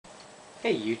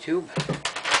Hey YouTube,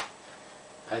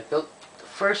 I built the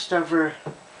first ever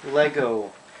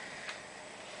Lego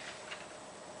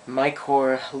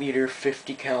Micor Leader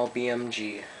 50 cal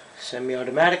BMG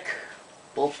semi-automatic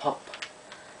bullpup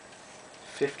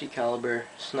 50 caliber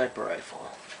sniper rifle.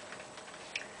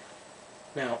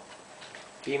 Now,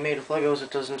 being made of Legos, it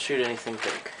doesn't shoot anything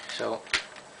big, so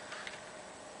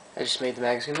I just made the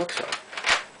magazine look so.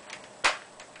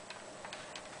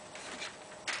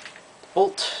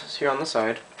 Bolt is here on the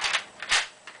side.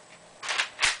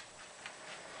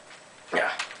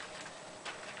 Yeah.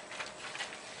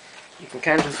 You can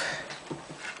kind of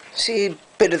see a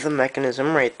bit of the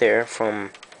mechanism right there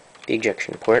from the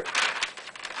ejection port.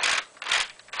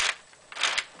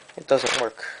 It doesn't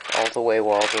work all the way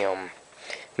while the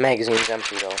magazine's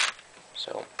empty though,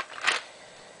 so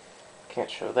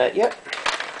can't show that yet.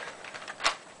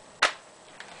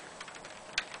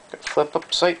 Got flip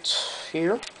up sights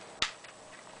here.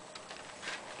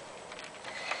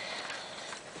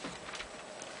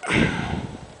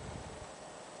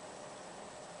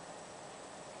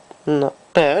 Not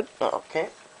bad. Okay.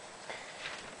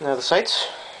 Now the sights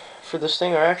for this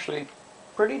thing are actually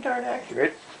pretty darn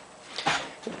accurate.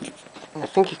 I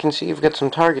think you can see you've got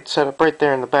some targets set up right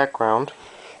there in the background.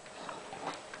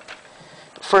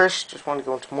 First, just want to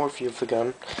go into more view of the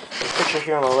gun. There's a picture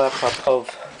here on my laptop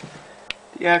of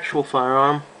the actual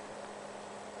firearm.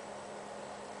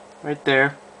 Right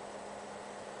there.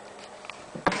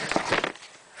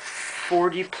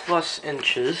 40 plus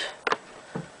inches.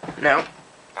 Now,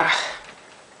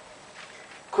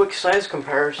 quick size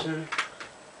comparison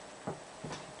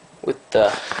with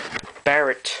the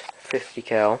Barrett 50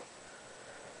 cal.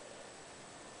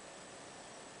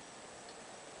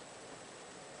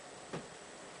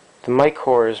 The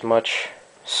Micor is much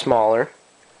smaller,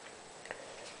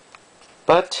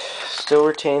 but still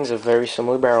retains a very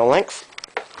similar barrel length.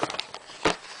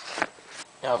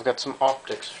 Now I've got some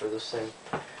optics for this thing.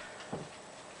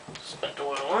 Spent a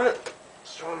while on it.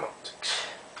 Some optics.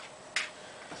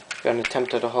 Got an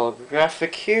attempt at a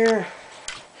holographic here.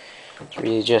 It's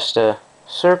really just a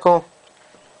circle.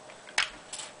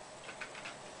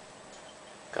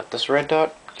 Got this red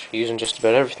dot, which I use in just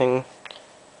about everything.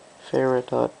 Fair red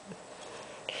dot.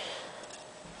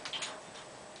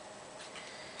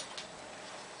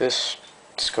 This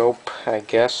scope, I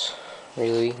guess,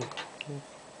 really.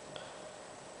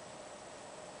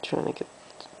 Trying to get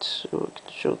so it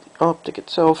can show the optic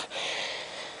itself.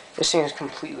 This thing is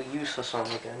completely useless on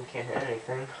the gun, can't hit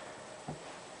anything.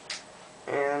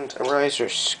 And a riser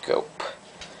scope.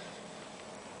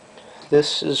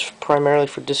 This is primarily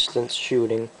for distance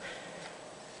shooting.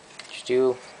 What you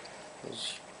do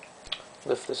is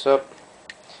lift this up,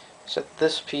 set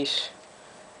this piece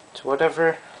to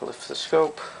whatever, lift the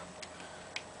scope,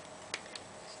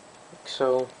 like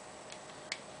so.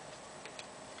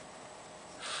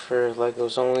 For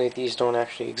Legos only, these don't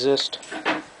actually exist.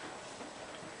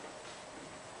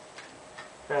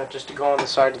 Now, just to go on the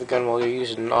side of the gun while you're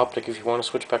using an optic, if you want to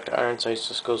switch back to iron sights,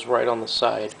 this goes right on the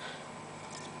side.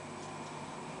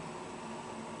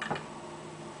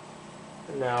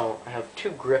 Now, I have two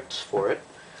grips for it.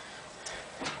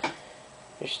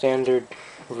 Your standard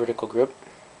vertical grip,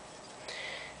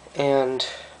 and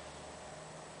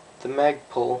the mag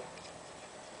pull.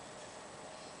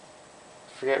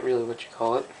 I forget really what you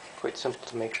call it. Quite simple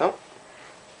to make though.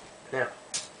 Now,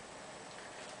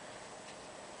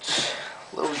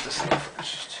 load this thing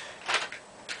first.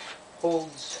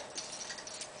 Holds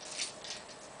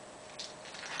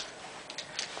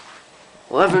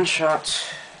 11 shots,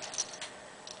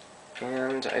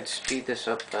 and I'd speed this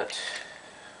up, but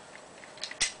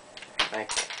I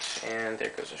can't. And there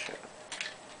goes a shot.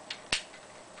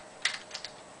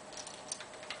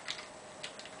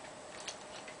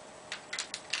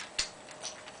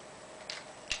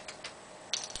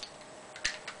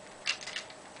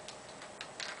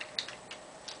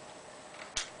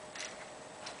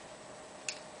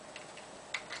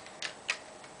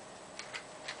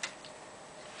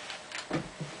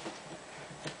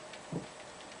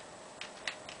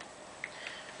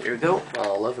 Here we go,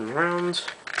 11 rounds.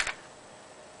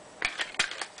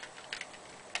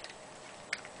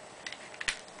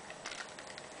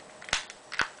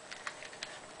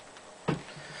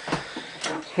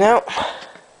 Now,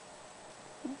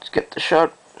 let's get the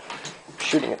shot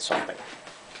shooting at something.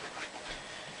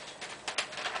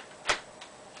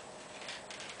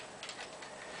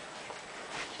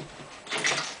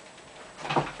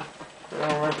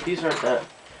 Well, these aren't that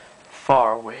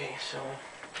far away, so...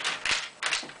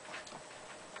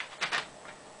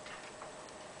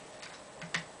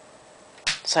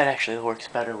 Sight actually works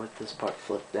better with this part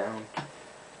flipped down.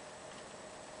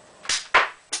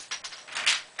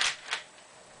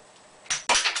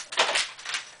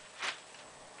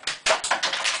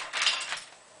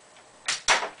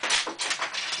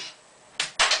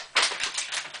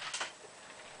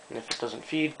 if it doesn't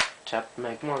feed, tap the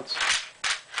mag once.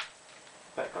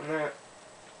 Back on that.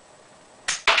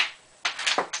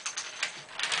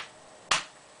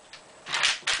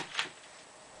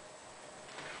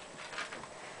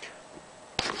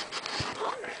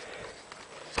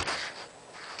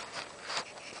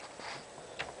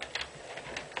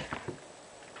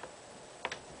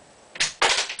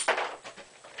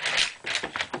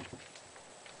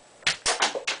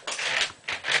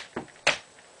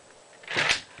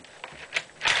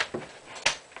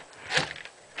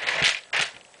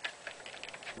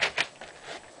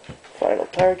 Final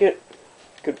target.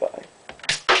 Goodbye.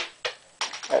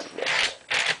 And miss.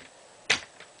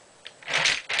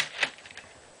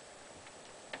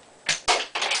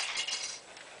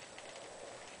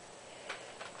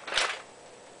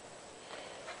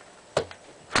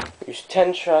 Use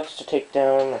 10 shots to take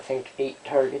down, I think, 8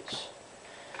 targets.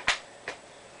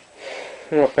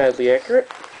 Not badly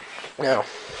accurate. Now,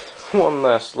 one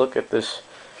last look at this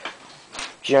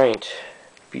giant,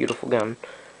 beautiful gun.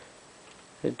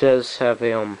 It does have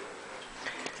a,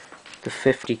 the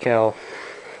 50 cal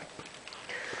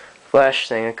flash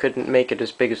thing. I couldn't make it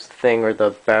as big as the thing or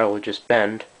the barrel would just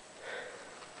bend.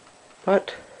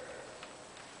 But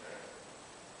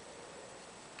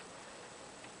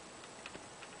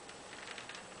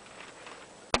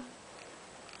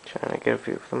trying to get a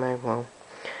view of the mag well.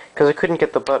 Because I couldn't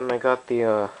get the button I got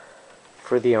the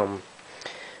for the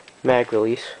mag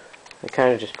release. I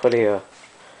kinda just put a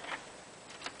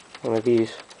one of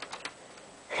these,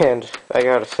 and I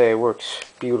gotta say it works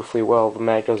beautifully well. The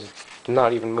mag does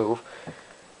not even move,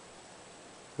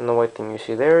 and the white thing you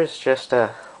see there is just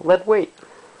a lead weight.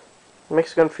 It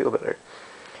makes the gun feel better,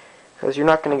 because you're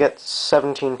not going to get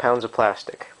 17 pounds of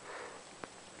plastic.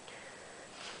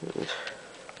 And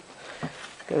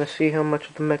gonna see how much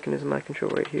of the mechanism I can show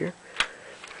right here.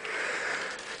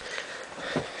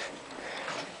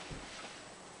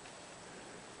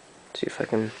 See if I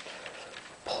can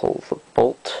pull the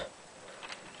bolt.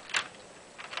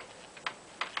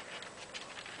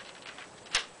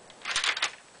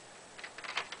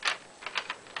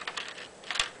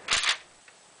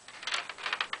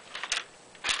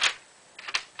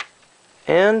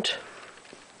 And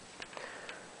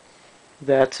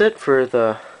that's it for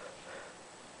the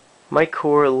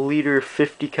Micor Leader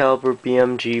 50 caliber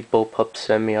BMG bullpup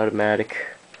semi-automatic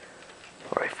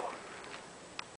rifle.